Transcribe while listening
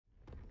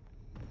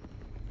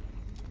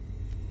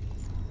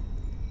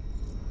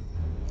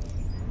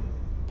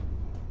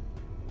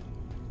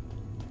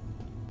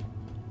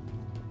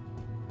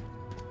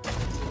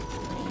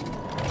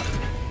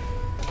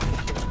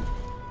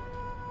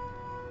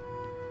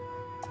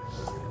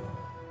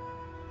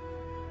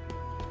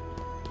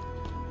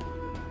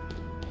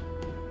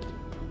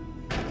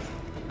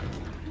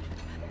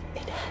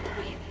It had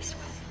to be this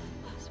way.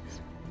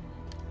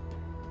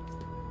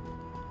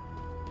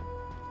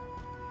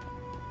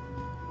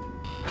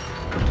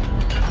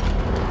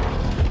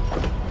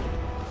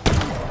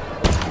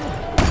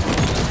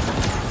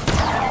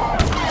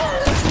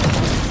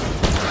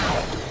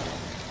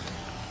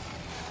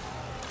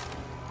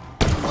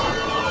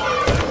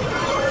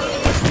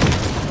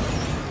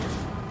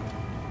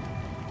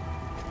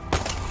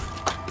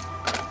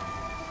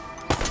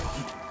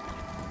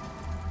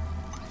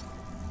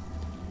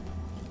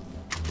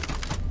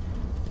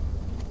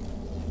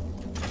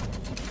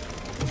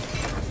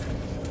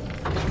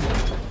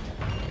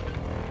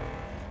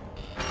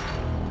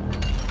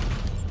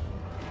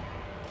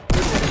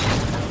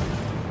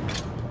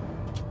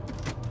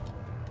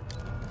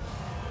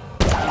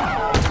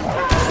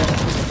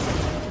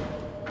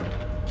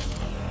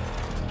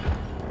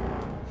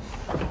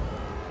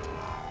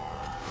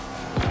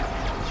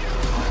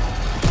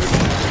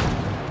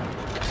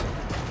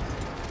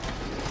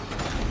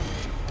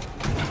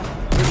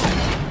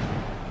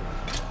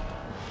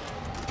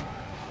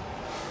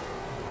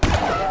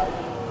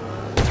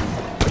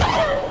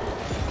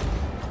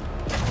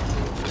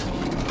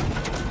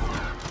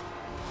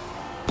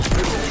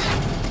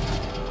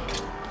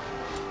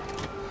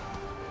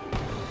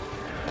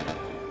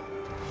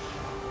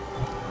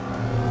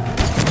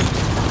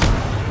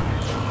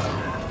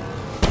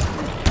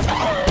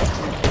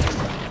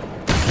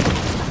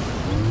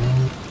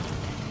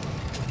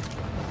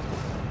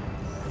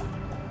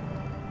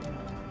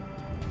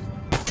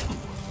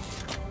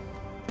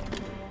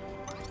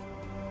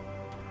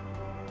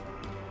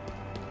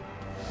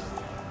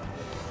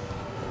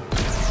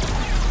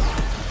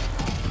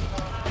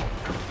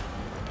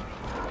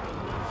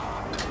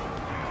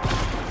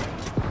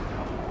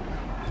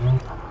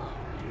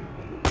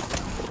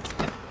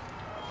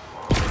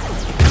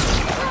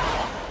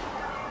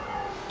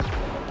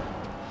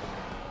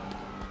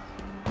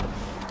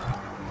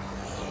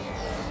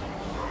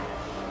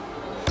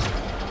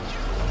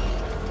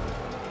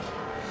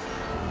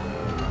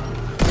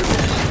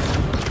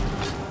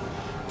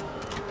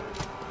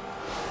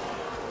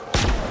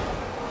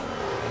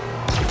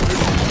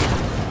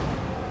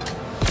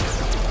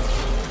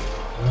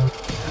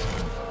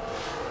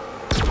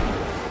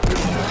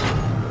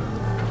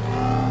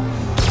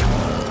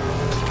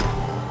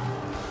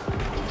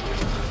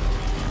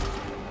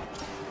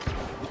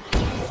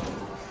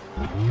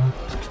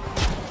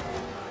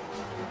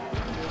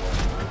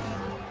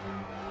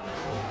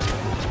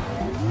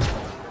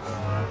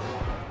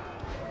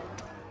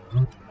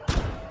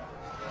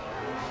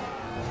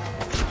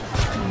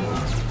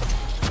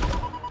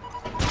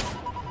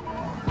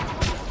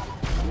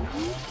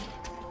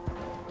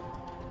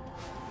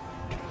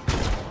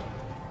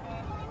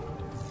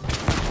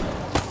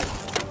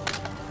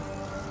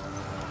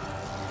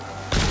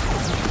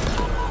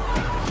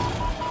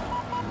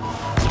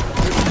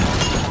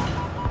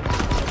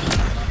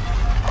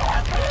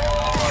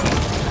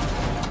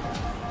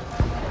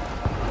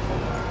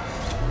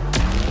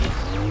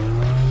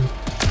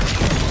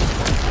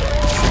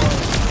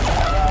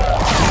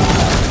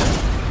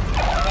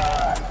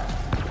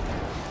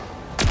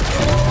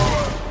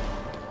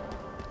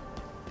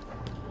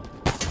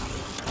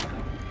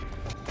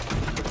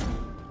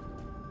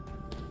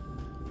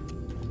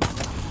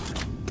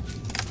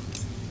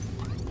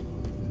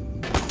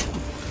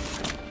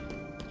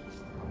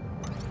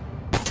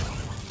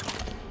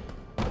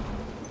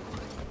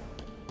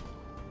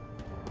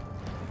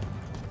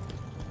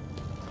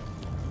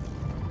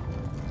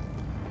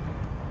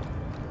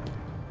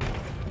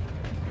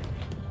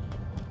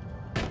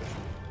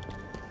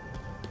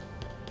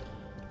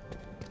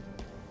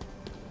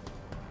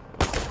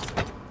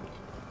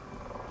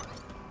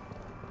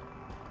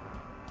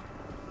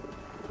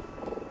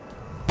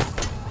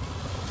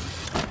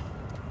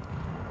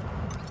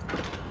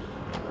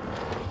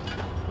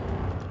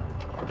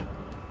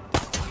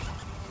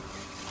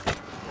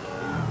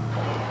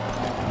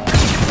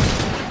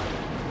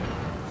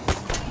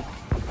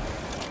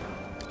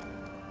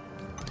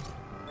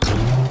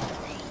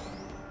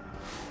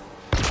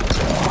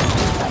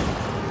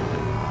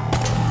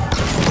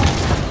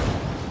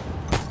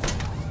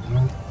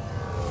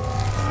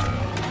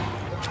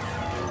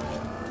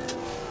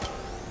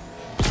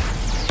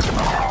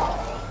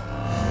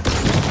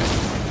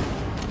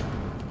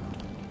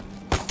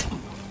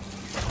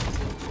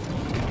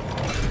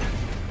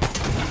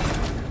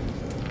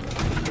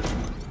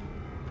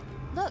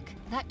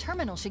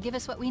 terminal should give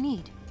us what we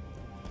need.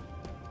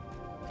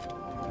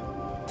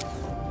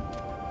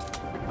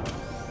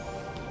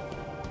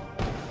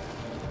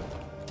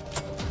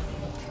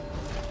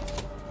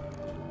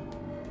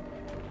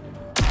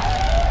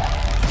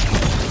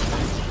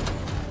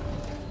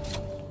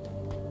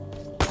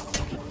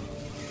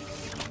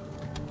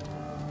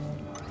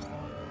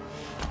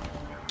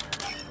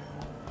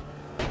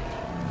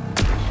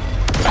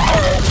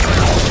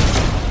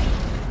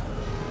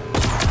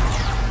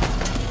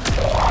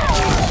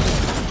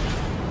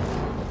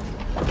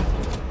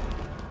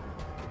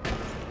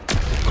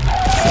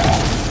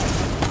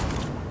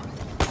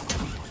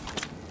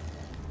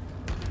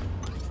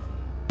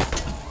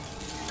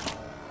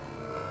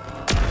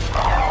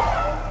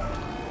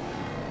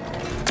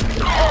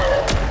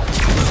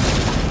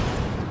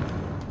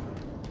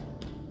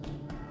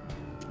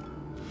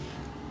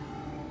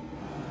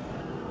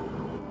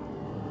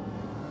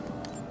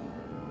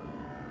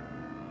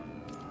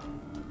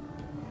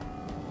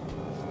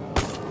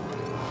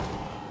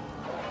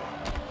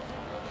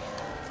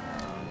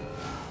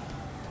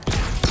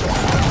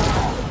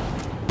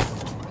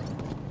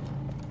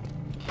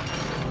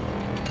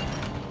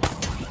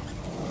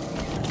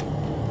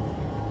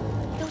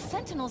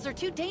 tunnels are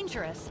too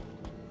dangerous.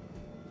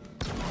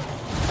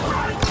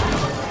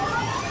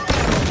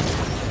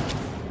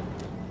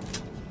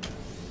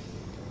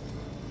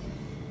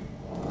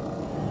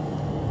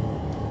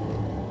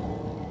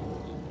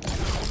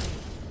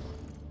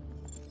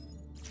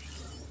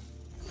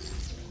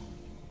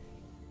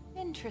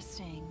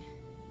 Interesting.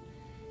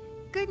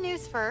 Good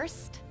news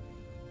first.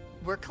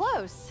 We're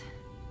close.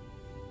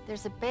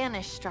 There's a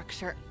banished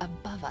structure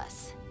above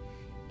us.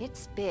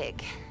 It's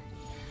big.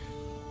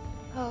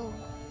 Oh,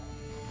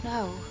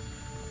 no.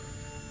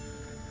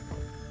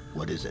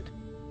 What is it?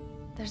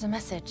 There's a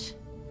message.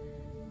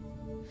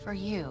 For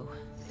you.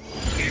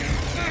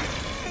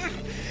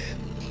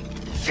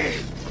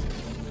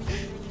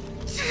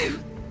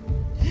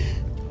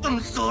 I'm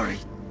sorry.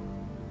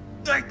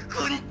 I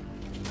couldn't.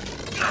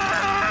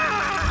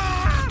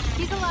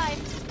 He's alive.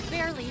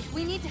 Barely.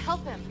 We need to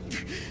help him.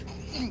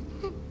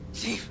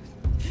 Chief,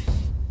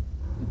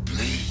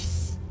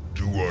 please.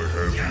 Do I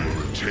have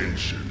your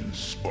attention,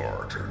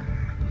 Spartan?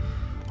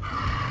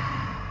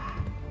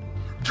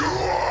 Do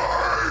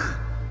I?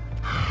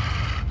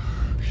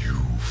 You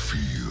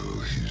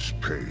feel his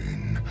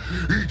pain.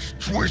 Each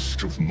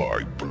twist of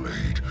my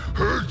blade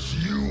hurts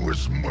you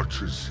as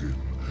much as him.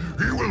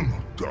 He will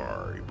not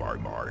die by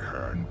my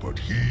hand, but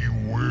he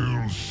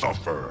will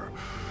suffer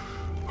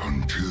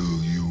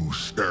until you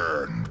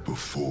stand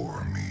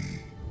before me.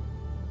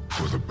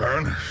 For the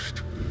banished,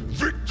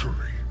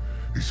 victory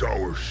is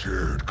our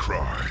shared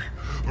cry,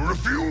 a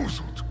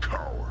refusal to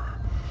cower,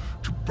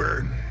 to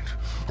bend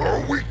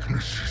our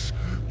weaknesses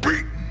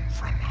beaten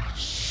from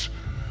us.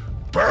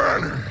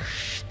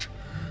 Banished,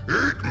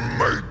 it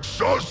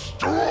makes us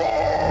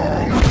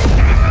strong!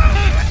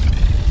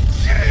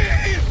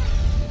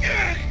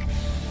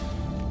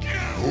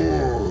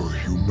 Or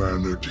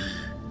humanity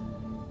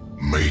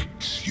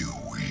makes you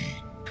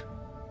weak,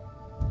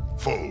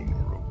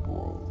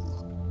 vulnerable,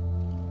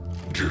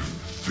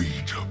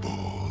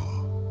 defeatable.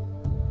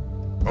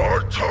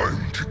 Our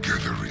time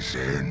together is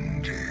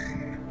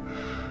ending.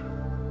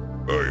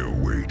 I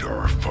await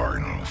our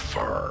final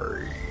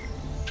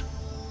fight.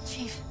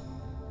 Chief.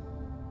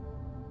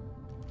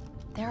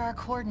 There are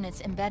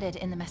coordinates embedded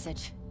in the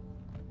message.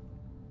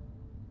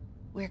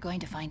 We're going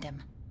to find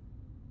him.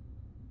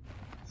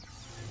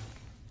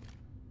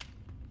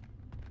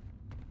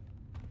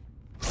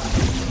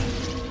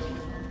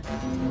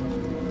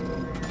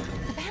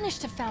 The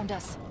Banished have found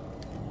us.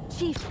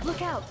 Chief,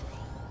 look out!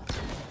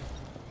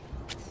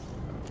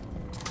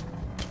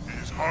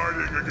 He's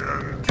hiding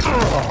again.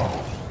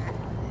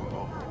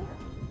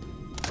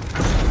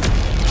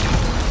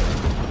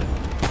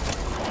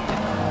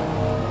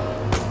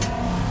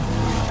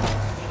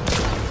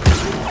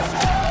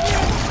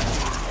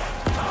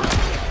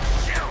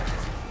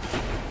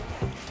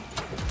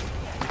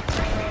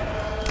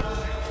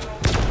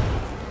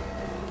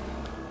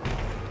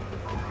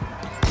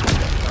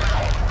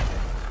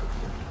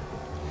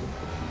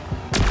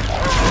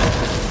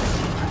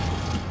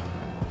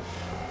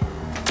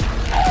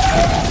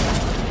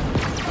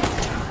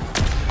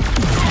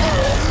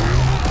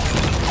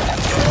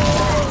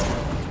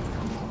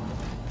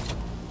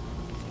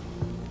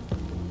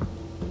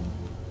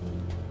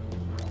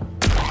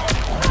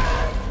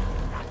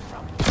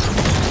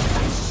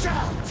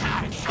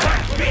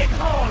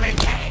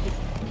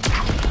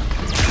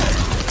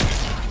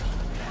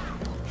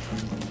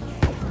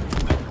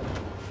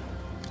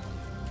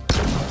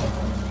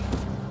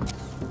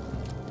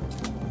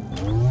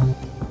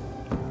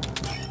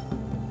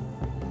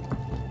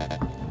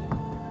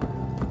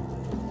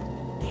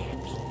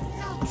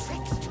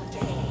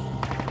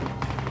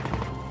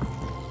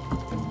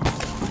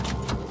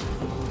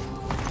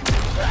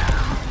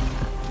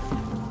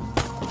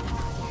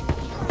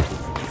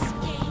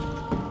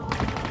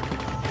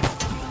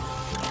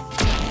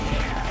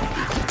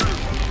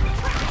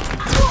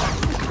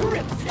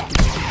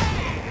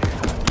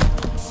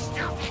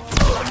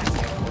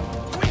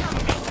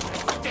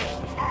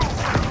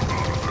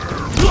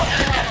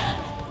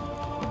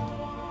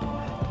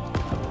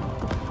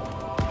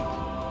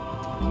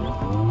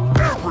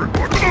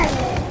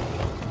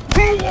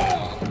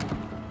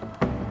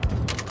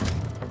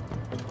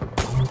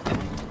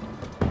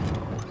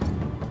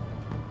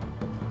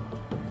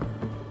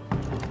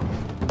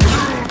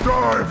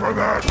 Die for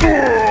that!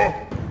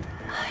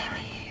 I'm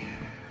here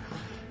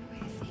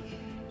with you.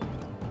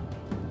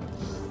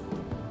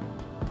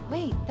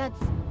 Wait, there's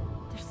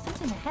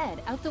something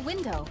ahead, out the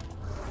window.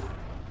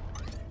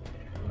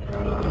 I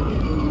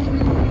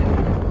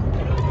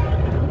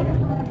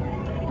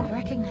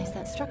recognize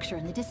that structure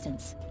in the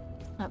distance.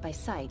 Not by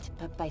sight,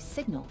 but by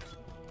signal.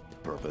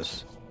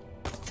 Purpose?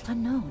 It's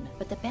unknown,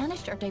 but the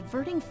Banished are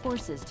diverting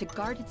forces to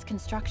guard its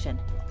construction.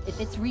 If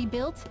it's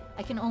rebuilt,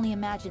 I can only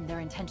imagine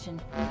their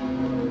intention.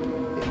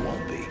 It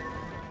won't be.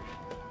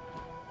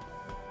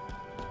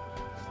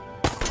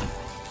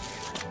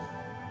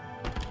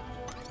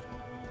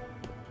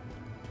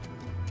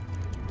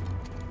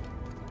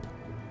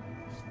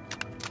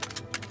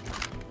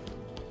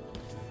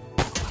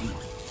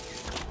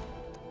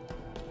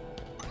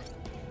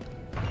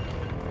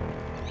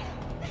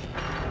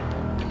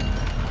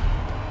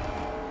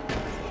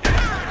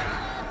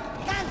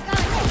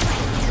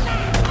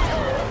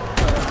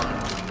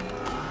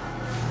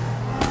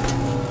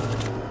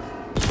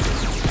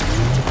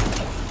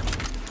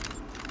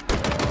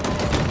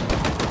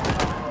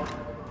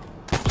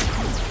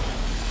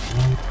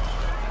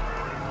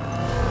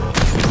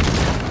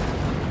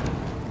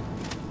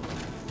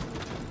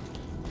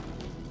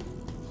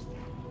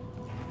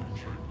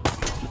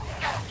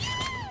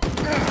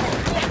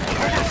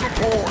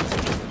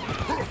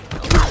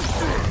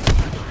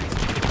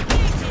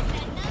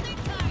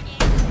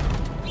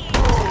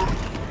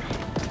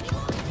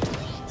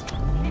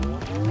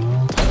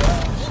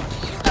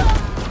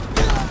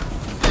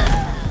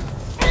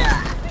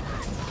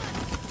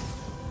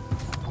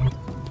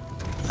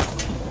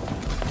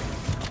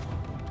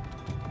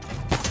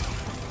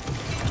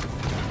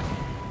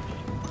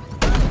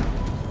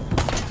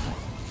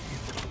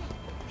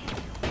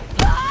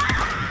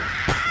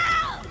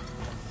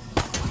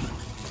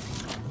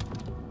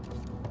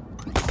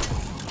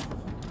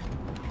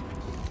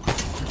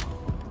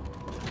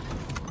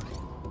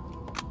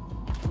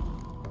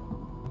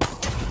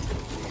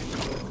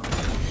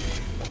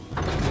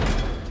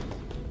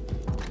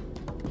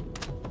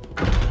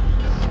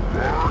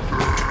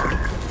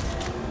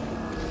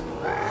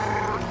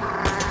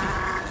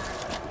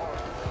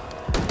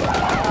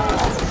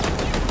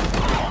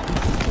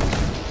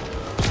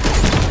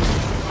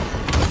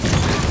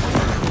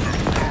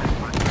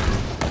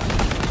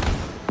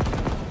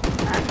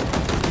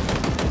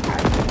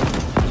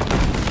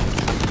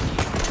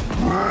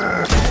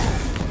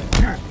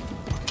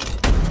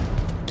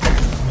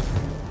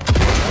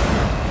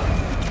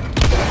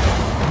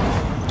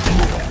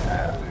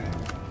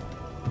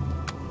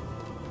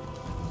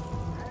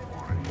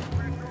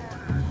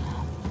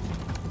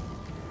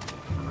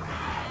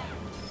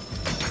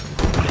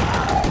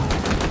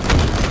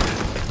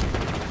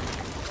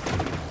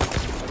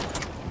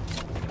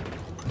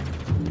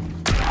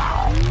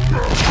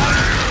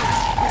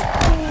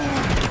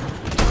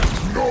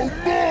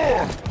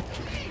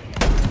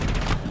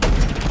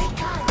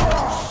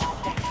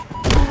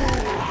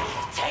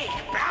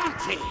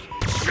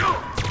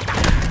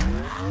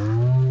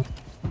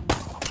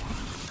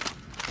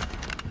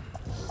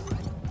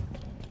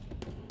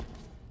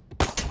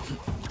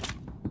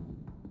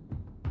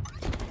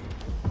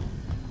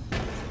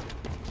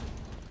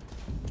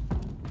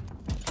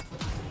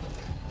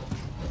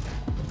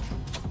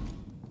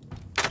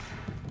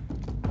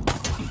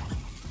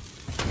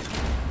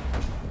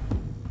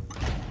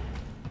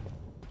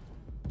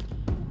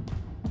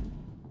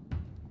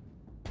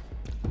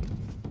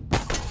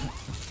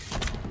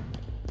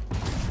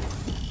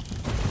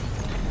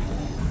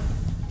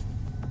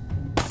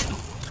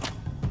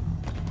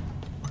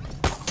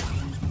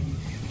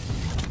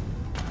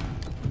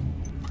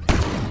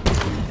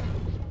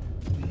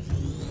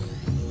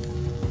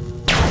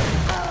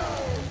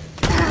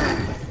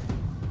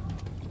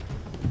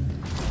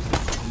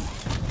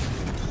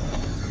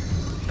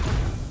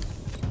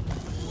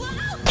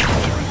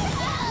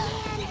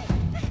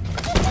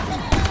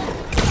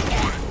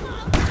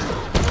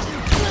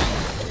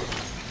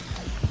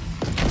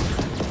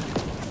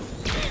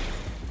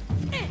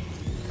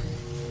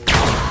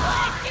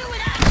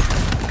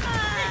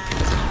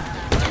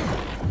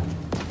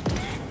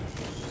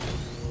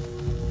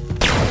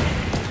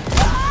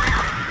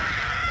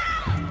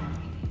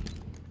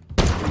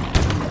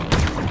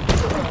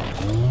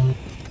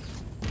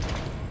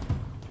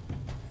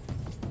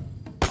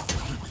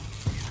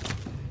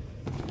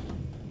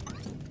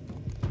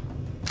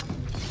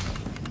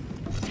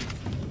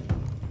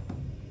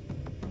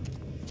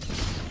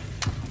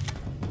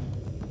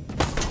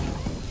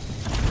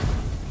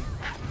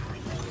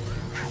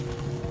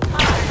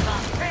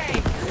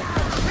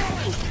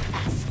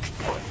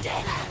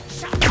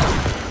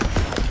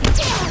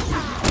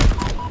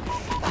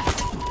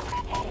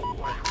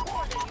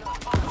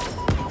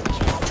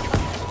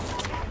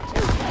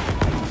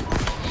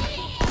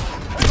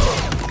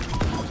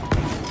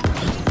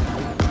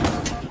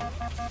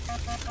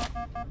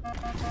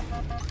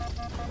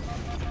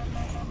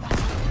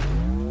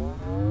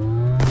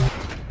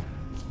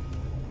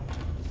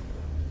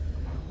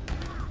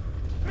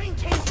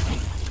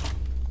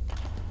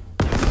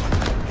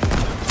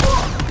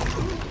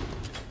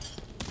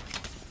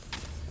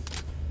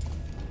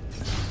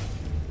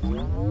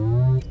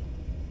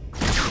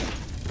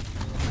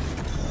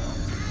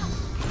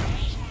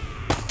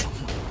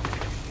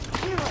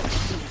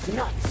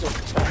 Not so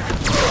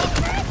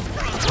tough.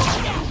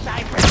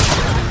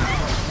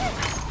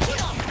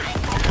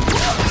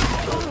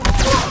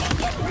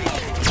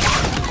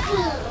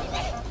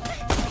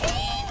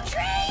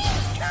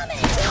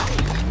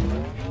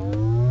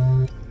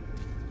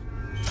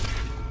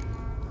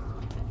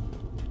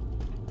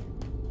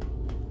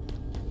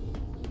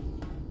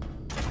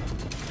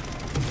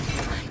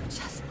 I'm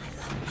just my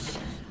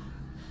function.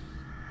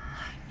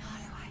 I'm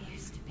not who I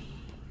used to be.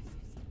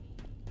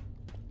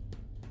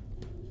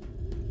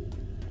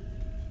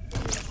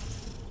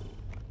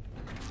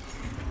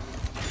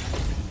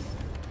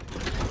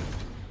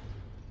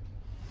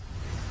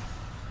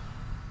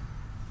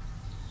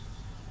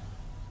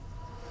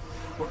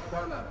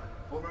 Cortana,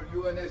 former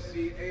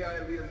UNSC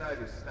AI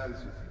Leonidas stands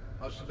with you.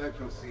 How should I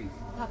proceed?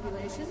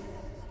 Population?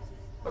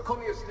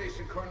 Laconia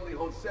Station currently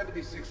holds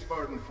 76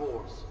 Spartan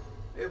 4s.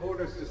 They have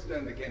orders to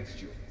stand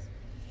against you.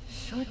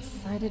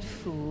 Short-sighted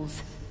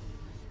fools.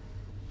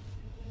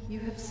 You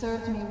have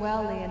served me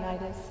well,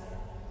 Leonidas.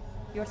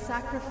 Your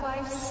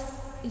sacrifice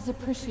Is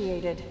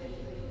appreciated.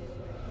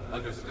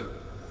 Understood.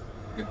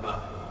 Goodbye,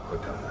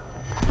 Cortana.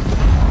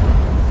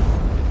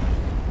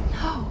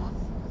 No!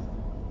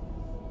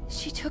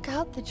 She took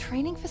out the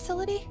training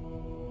facility?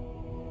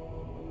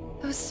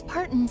 Those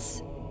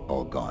Spartans,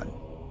 All gone.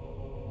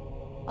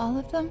 all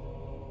of them?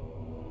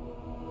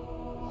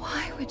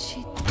 Why would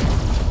she...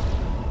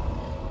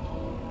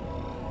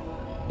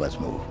 Let's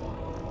move.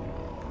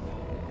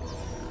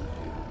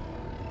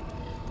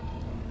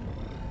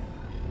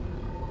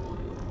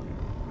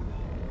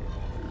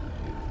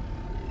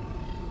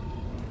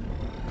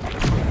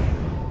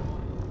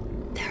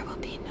 There will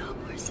be no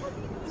more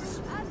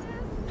sons.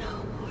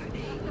 No more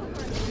anger.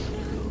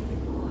 No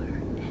more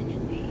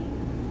enemy.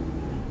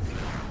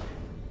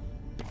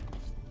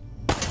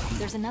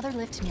 There's another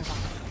lift nearby.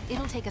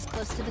 It'll take us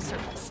close to the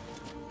surface.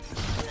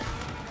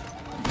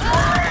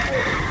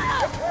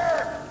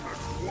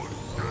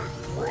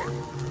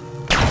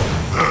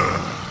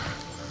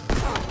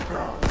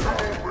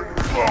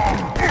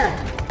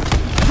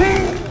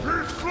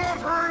 He's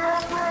slaughtering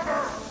our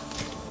brother!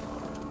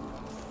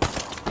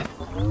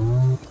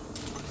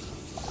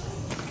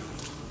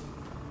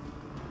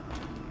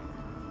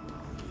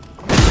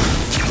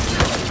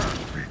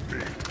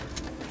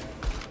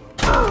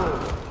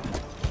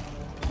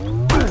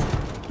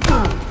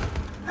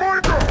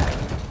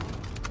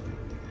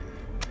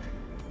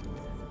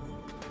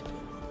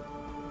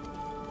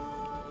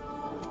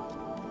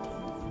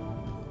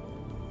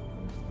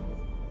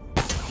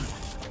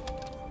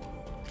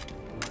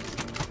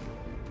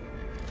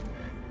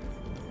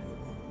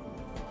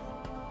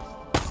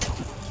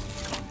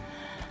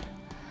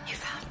 You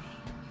found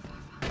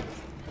me.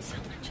 But so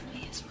much of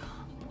me is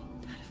wrong.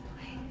 Out of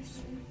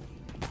place.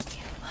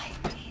 It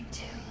might be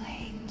too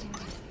late.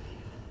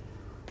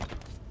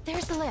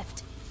 There's the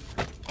lift.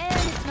 And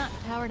it's not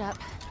powered up.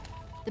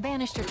 The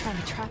Banished are trying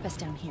to trap us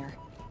down here.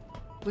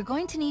 We're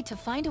going to need to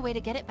find a way to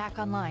get it back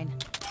online.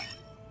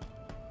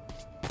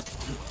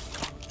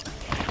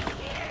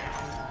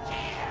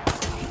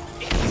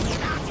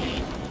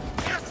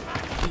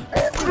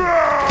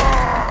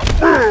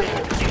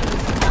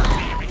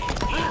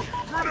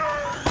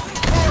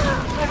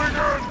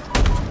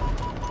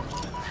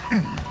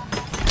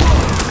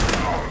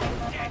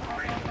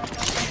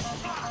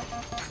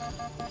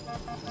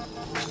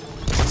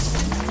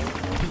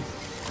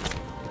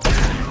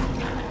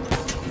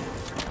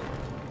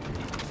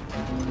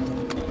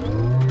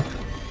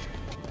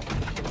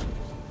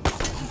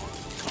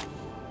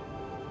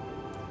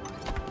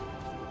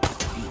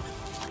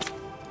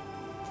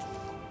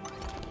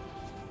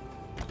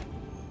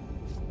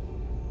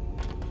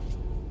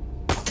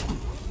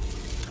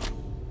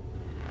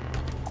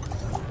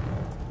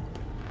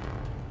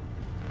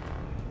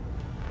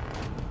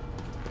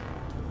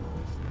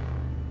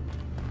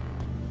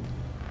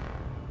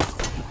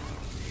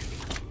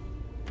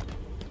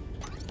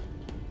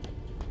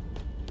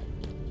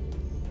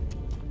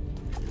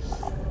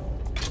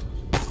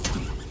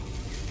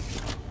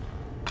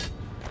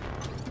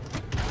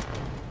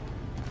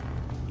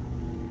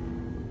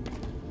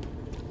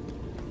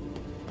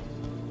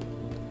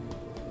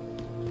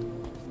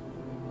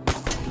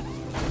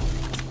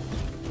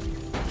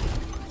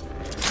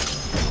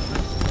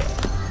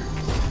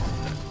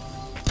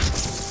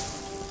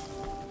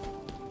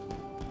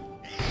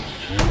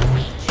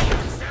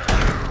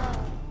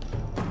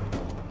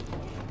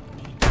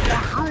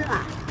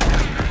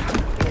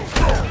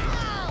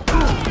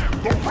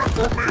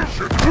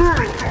 Reformation has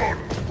begun,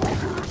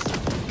 brothers!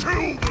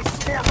 Kill the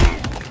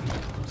Spartans!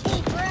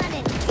 Keep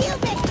running. You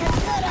missed a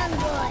good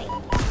envoy.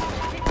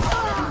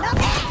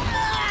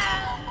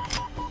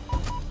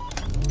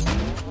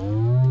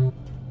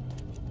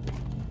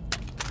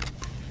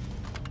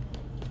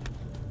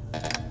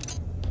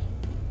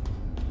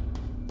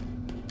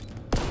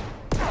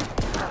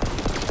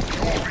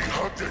 You'll be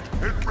hunted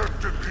and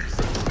ripped to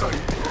pieces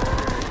tonight!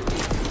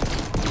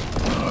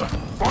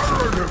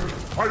 Fire at him!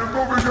 I am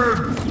moving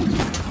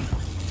in!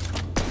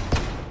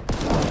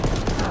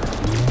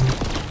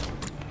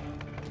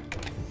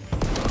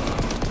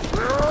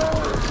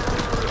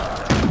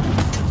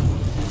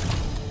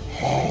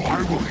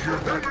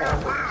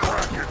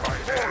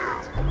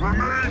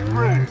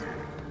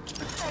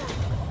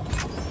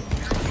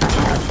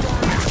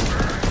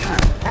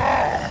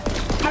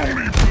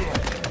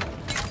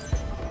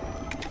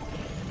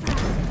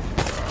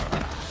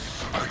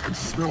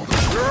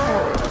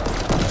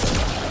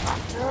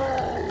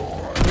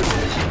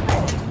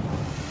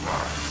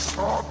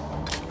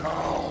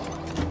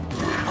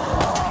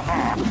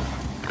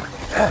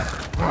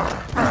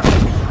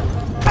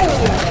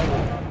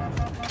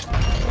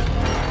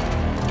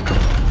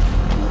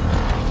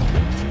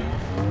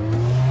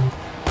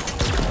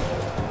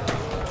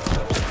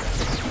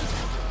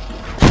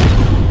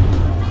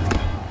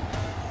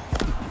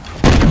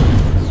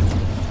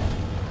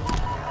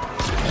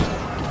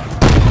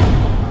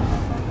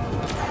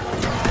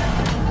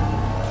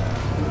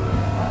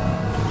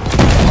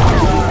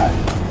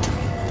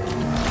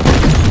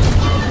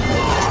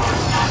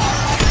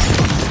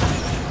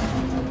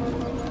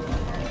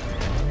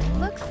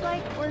 Looks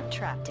like we're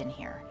trapped in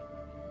here.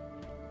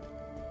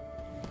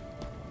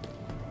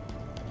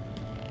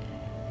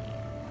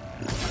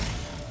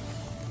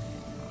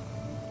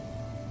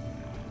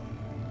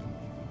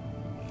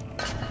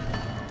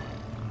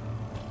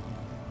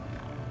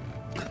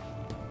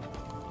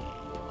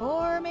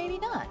 Or maybe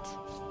not.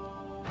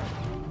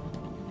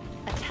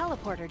 A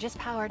teleporter just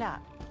powered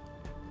up.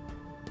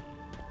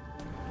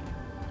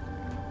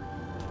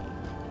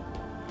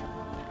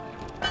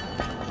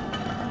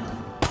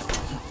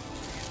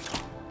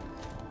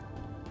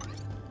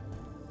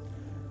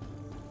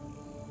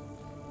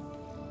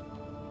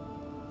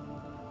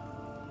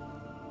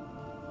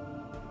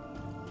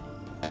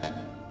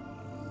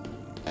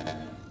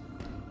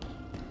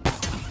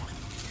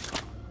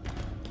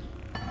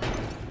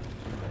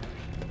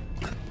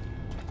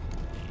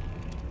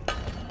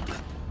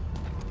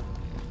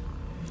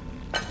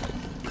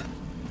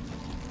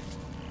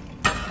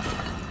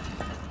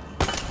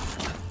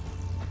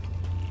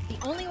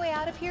 The only way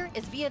out of here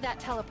is via that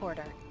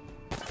teleporter.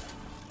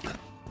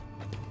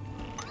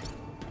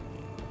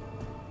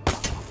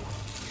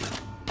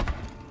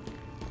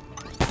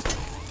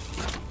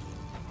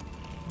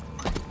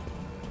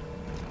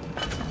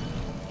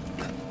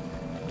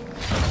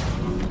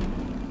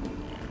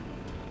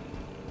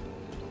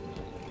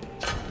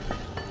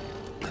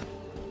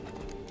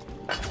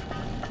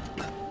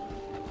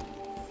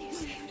 You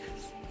saved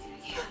us.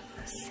 You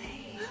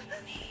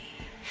saved me.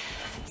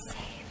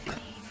 Save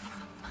me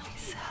from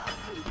myself.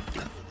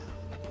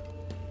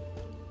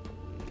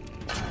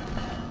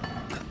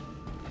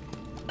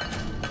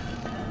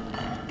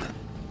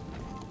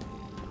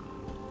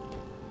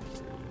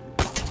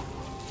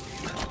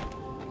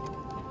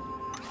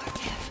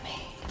 Forgive me.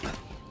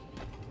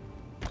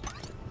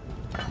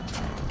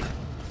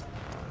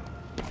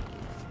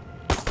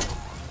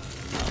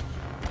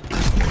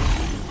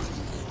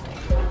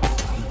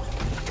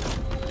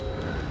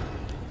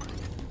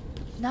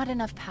 Not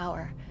enough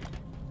power.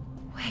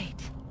 Wait,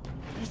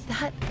 is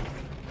that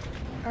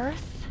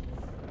Earth?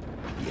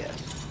 Yes.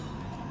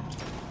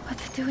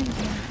 What's it doing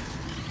here?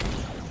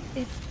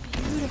 It's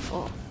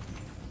beautiful.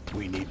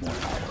 We need more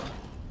power.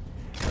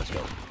 Let's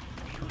go.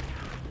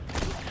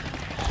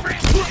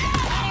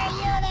 Better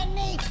you than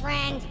me,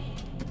 friend.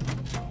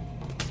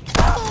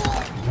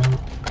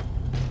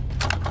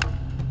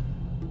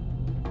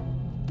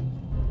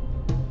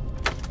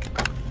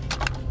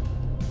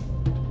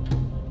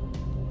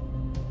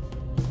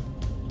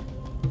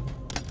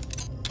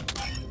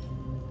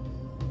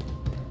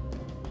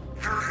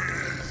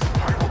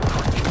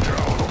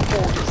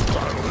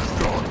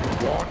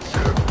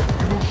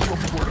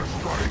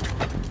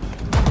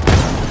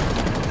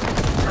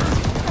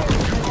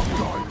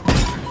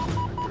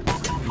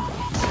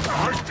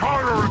 I'm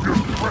tired of your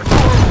threats.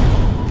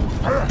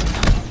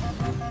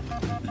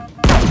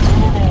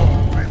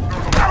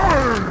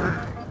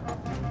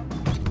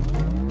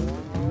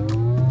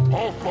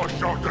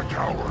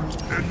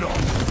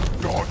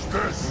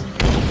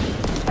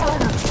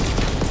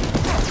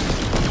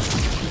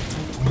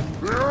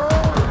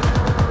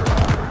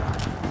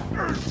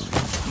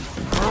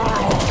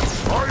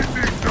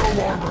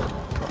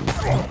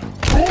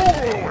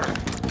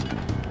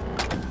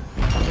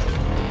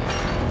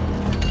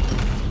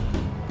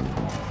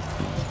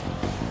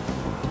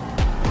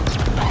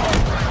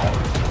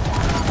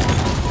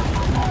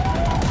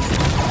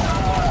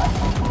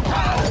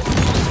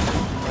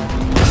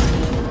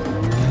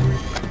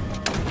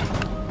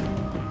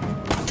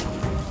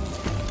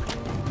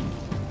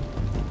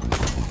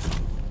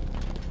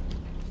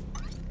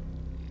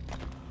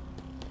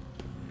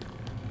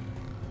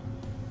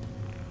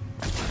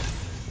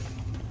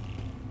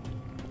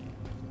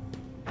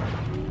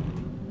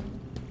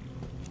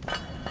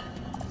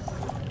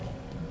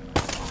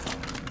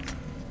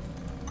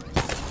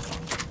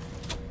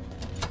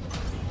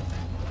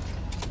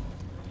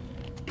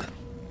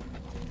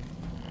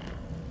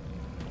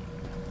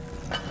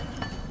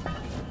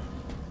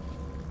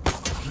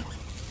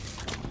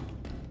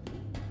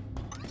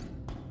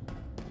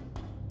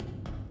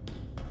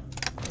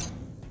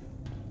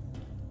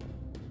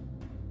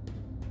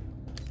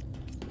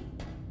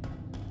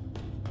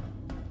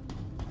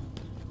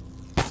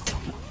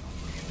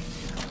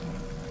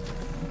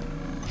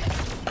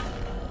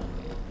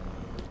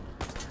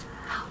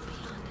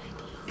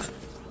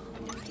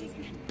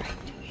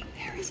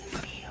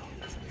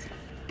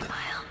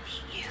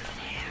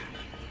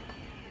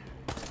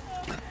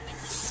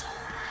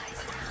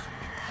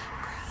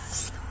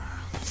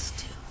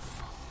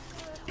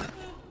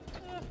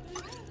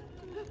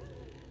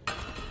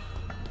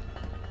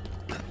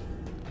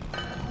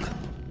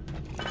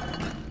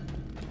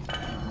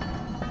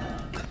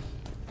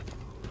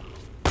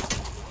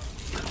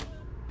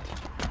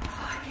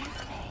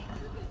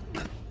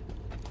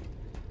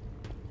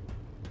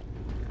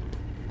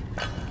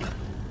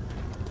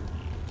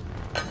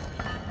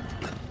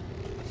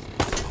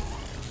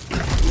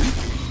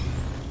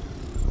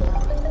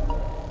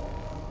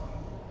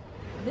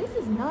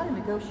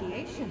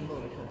 negotiation,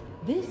 Lordhood.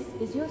 This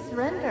is your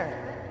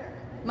surrender.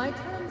 My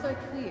terms are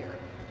clear.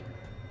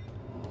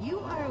 You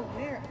are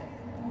aware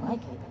of my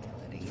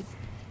capabilities,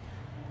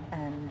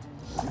 and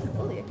I'm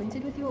fully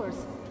acquainted with yours.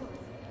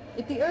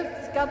 If the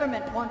Earth's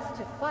government wants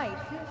to fight,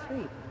 feel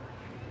free.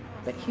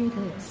 But hear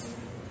this.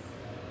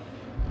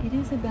 It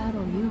is a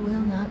battle you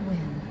will not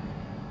win.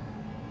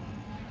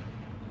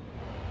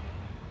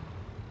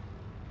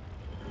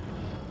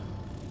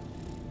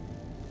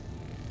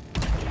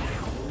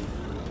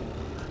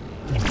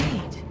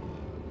 Wait.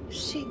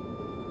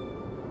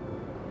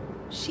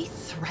 She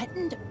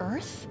threatened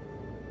Earth?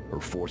 Her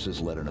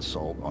forces led an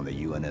assault on the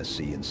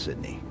UNSC in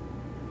Sydney.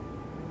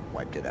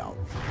 Wiped it out.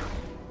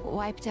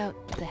 Wiped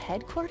out the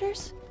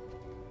headquarters?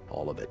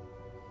 All of it.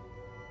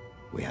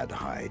 We had to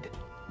hide,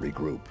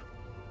 regroup,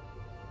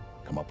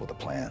 come up with a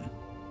plan.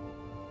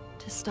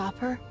 To stop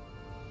her?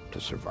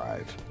 To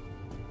survive.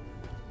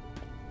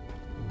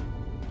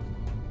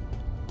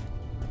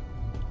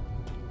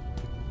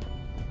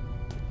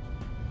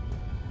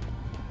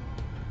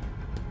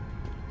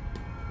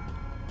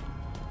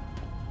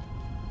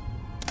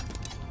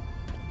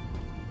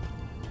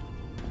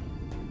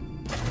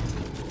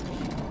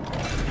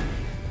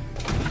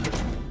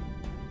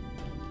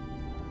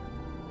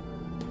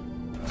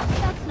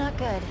 That's not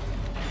good.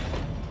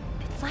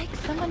 It's like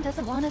someone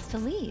doesn't want us to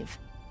leave.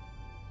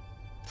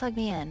 Plug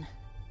me in.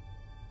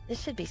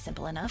 This should be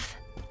simple enough.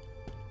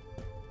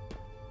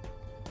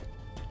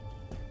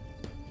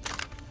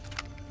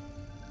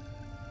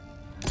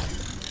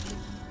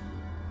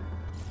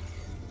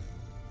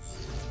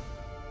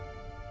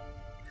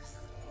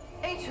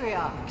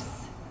 Atriox,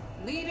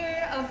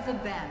 leader of the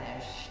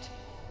Banished.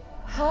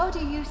 How do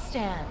you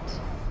stand?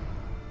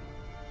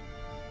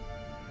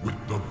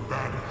 With the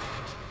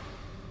banished.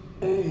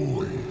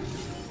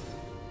 Always.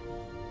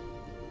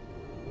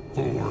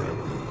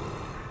 Forever.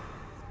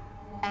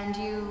 And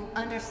you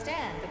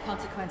understand the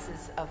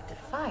consequences of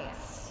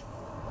defiance?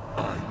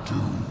 I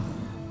do.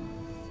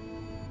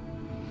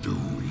 Do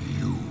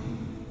you?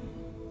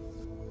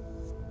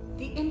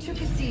 The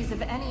intricacies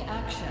of any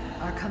action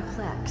are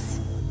complex.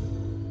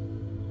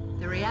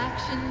 The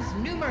reactions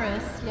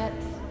numerous, yet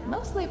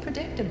mostly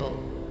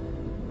predictable.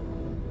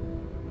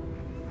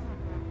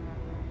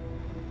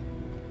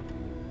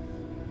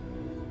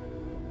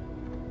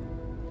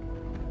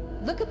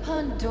 Look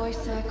upon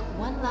Doisek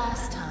one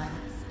last time,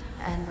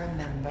 and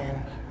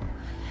remember,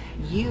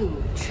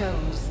 you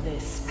chose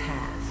this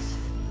path.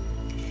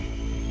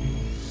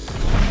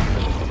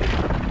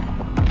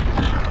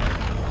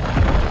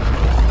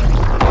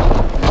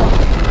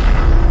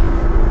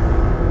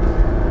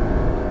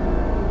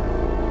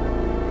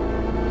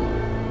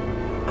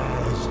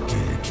 As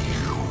did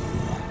you,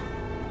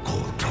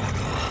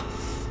 Cortana.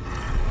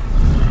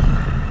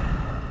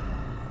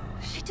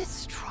 She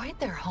destroyed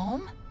their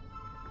home?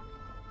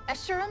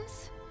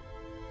 Escharum's?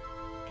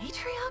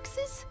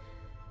 Atriox's?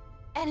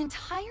 An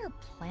entire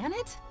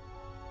planet?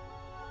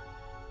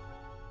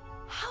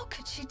 How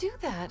could she do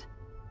that?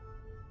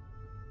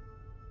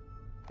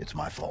 It's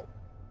my fault.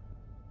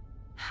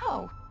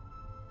 How?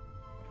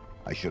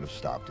 I should have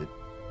stopped it.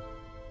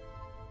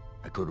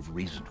 I could have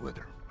reasoned with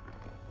her.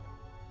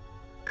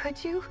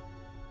 Could you?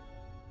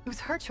 It was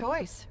her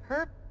choice,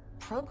 her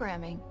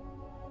programming.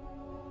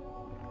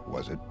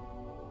 Was it?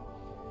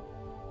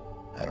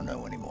 I don't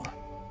know anymore.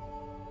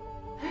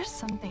 There's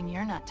something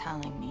you're not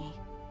telling me.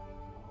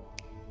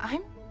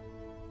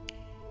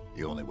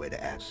 The only way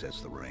to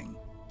access the ring,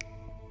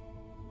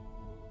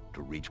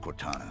 to reach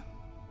Cortana,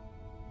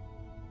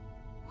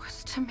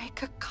 was to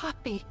make a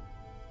copy.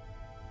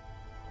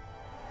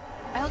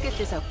 I'll get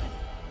this open.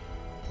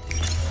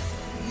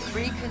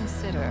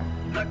 Reconsider.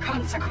 The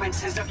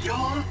consequences of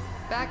your...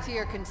 Back to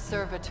your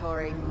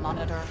conservatory,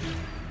 Monitor.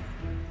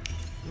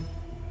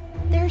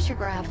 There's your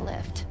grav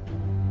lift.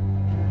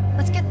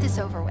 Let's get this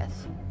over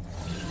with.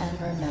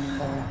 And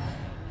remember,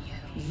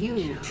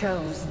 you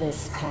chose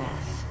this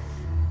path.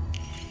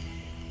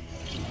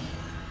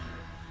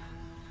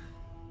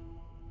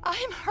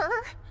 I'm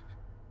her?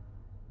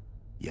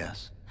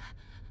 yes.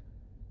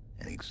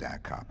 An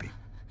exact copy.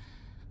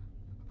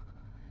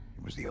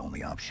 It was the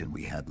only option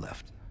we had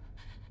left.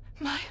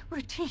 My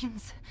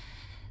routines,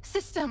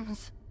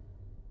 systems.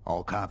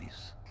 All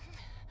copies.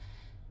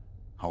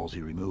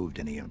 Halsey removed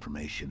any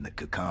information that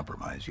could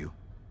compromise you.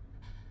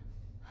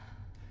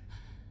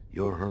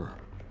 You're her.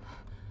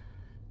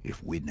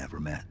 If we'd never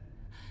met.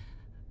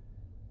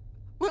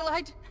 Will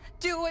I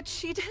do what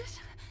she did?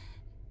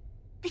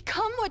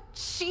 Become what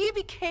she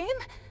became?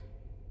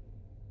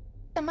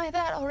 Am I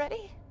that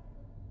already?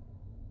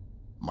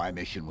 My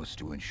mission was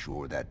to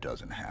ensure that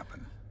doesn't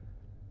happen.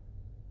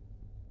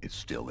 It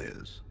still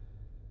is.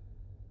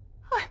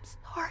 I'm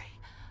sorry.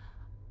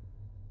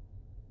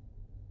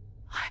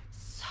 I'm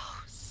so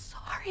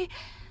sorry.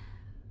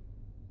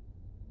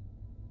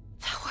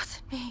 That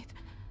wasn't me.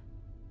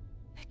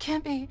 It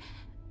can't be.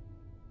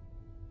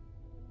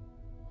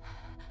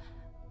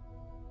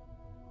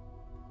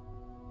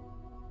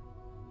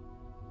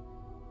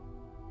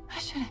 I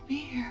shouldn't be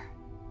here.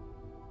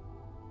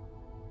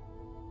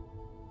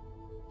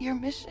 Your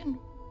mission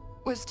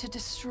was to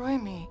destroy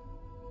me.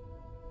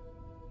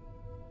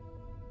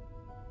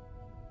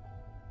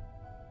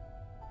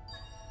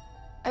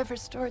 I've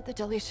restored the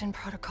deletion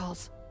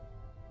protocols.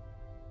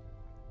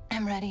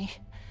 I'm ready.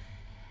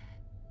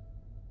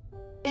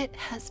 It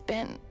has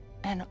been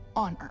an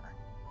honor.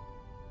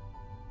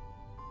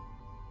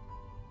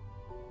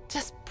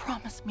 Just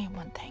promise me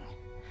one thing.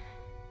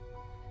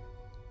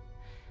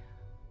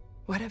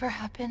 Whatever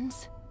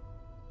happens,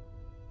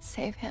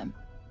 save him.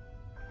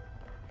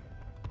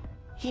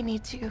 He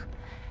needs you.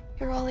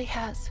 You're all he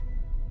has.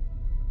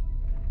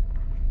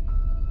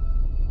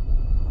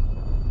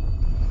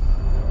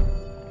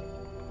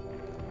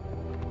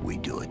 We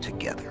do it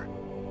together.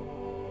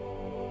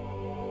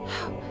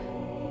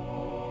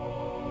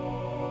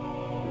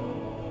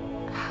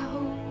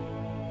 How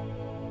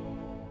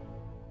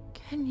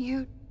can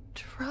you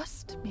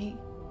trust me?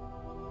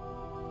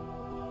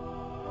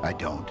 I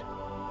don't.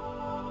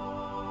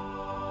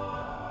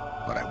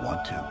 But I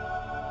want to.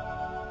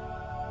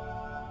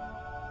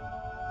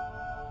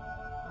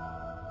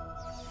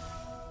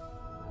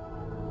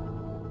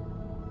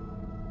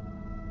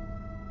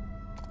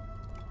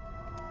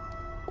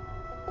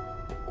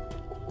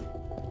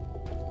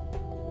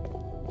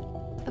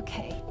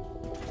 Okay.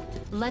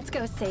 Let's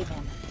go save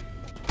him.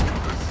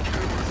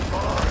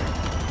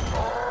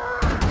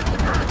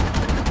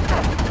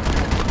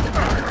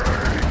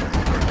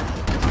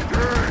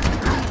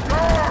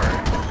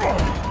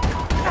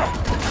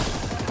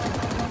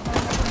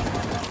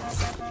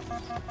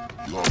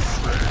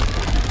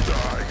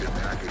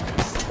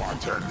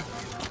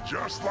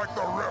 Just like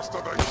the rest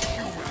of the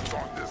humans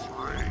on this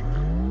ring.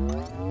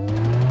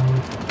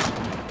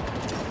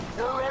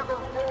 Forever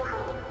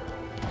mortal.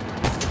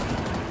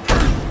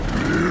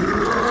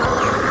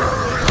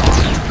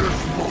 This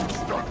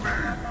most on me.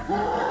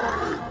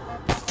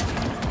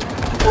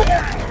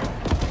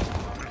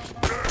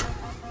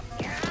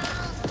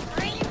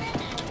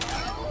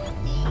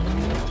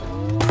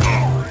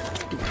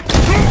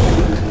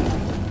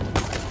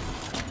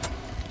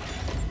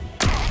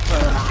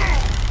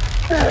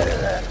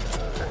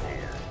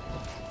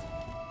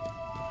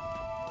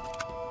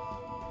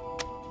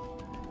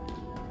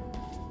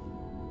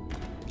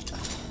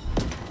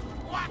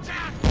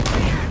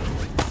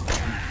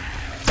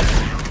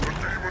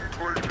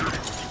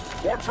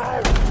 Watch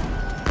out!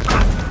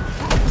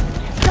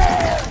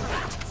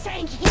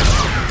 Thank you!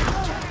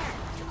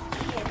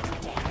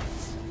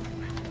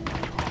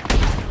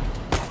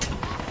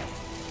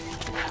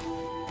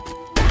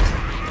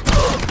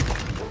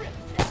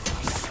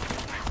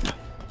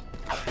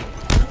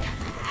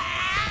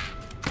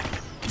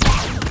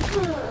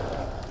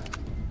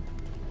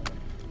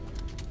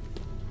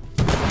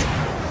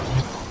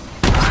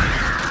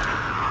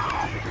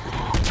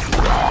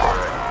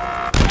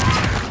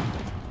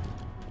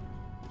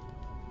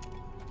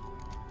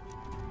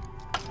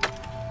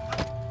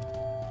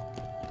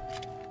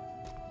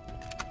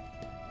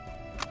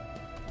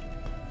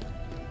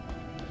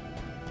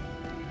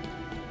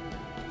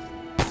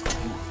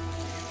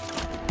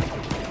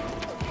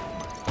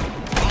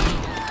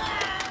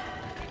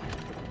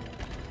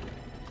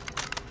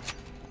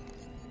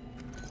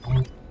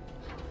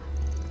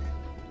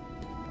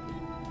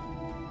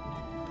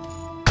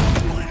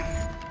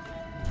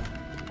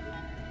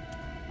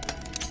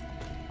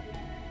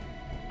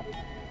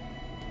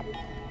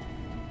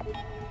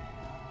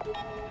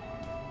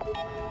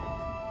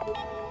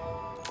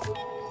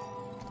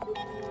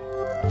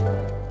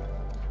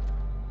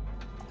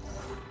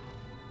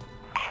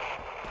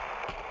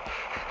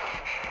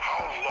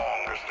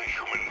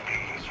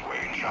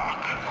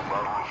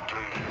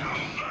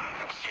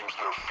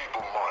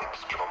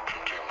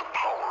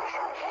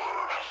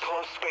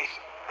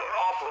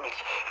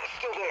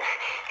 Still there.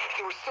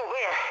 They were still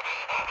there.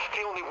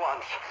 The only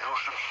ones. You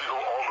should feel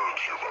honored,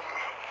 human.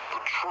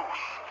 The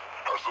truth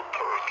has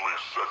apparently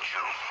set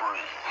you free.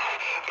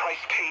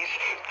 Price paid.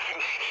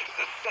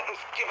 The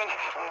sentence given.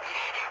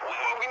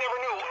 We never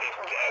knew.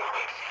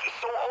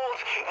 So old.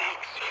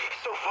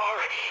 So far.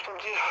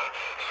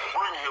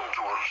 Bring him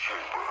to her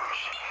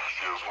chambers.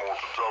 She has more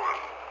to tell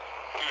him.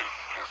 If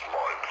his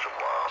mind can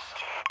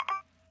last.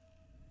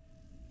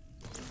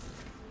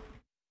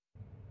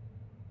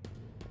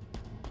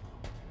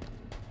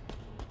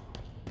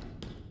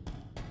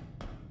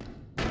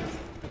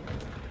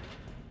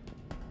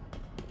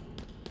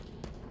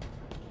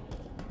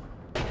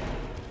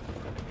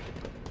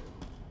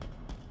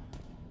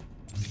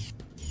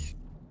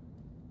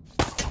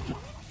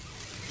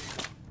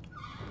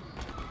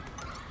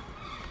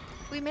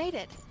 We made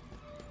it.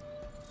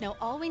 Now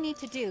all we need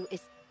to do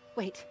is...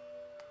 Wait.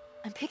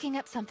 I'm picking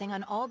up something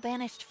on all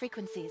banished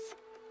frequencies.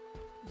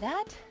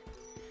 That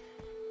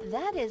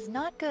is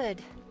not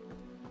good.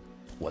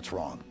 What's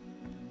wrong?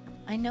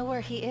 I know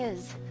where he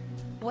is.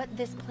 What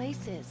this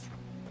place is.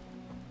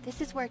 This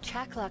is where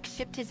Chaklock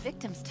shipped his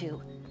victims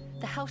to.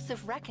 The House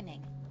of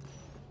Reckoning.